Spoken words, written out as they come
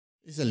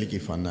Dis 'n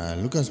liedjie van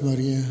Lucas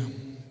Maree,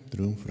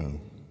 Droomvrou.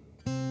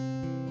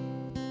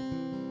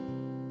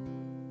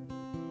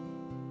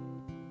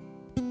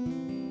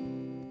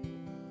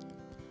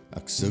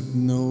 Ek soek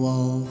nou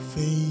al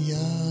vir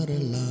jare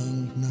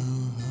lank na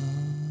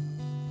haar,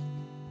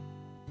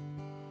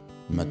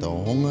 met 'n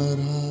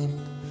hongerhart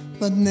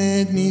wat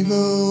net nie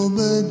wil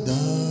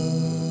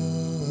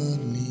bedaar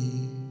nie.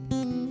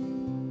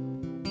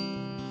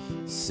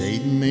 Sy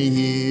het my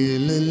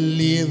hele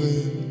lewe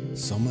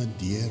sommer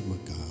deur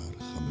mekaar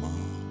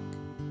gemaak.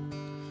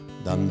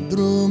 Dan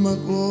droom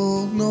ek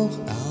ook nog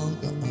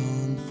elke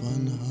aand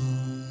van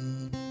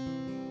haar.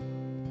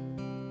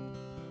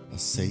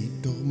 As sy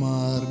toch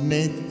maar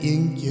net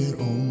een keer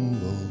om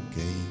wil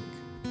kyk,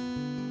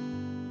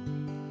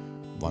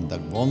 want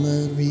ek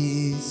wonder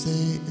wie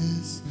sy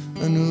is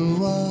en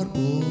hoe haar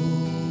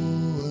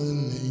oë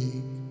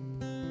lyk.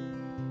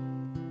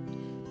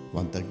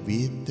 Want ek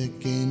weet ek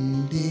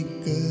ken die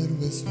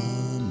kurwes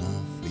van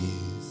haar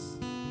vlees,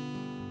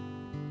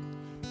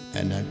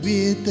 en ek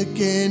weet ek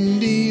ken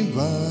die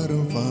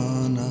warm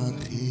van haar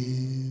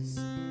gees.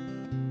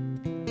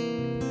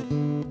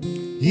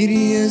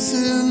 Hierdie is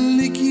 'n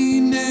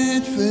liedjie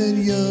net vir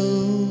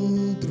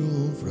jou,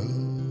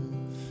 droomvrou,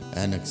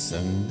 en ek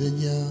sing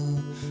dit ja,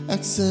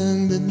 ek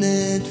sing dit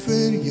net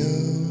vir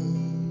jou.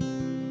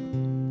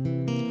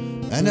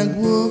 En ek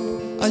hoop,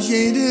 as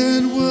jy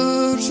dit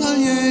hoor, sal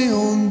jy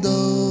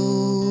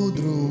onthou,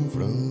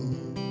 droomvrou,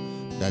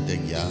 dat ek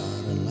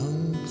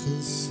jarelang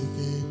gesoek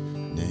het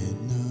net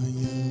na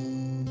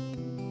jou.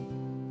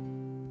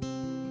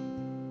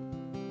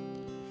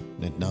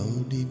 Net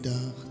nou die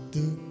dag,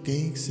 toe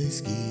kyk sy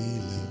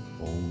skielik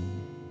om,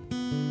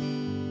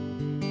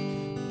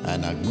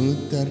 en ek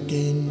moet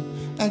erken,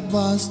 ek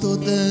was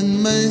tot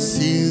in my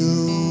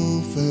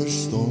siel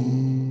verstom.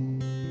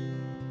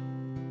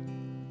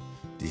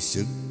 Die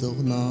soektog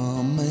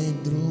na my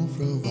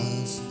droomvrou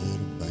was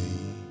verby,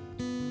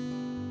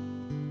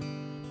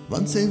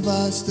 want sy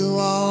was toe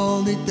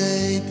al die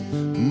tyd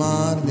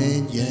maar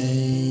net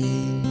jy.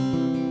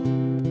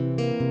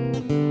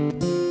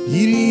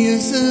 Hierdie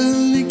is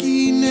 'n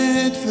liedjie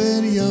net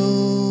vir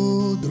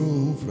jou,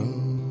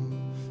 droomvrou,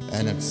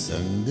 en ek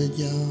sing dit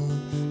ja,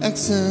 ek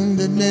sing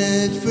dit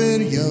net vir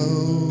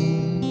jou.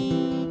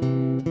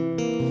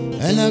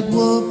 En ek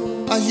hoop,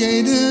 as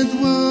jy dit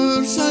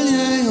hoor, sal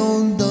jy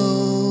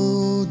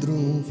onthou,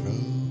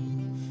 droomvrou,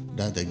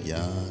 dat ek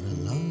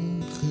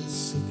jarelang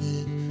gesoek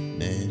het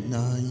net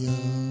na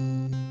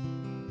jou.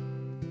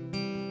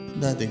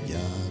 Dat ek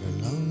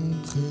jarelang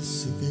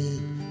gesoek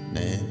het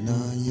net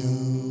na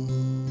jou.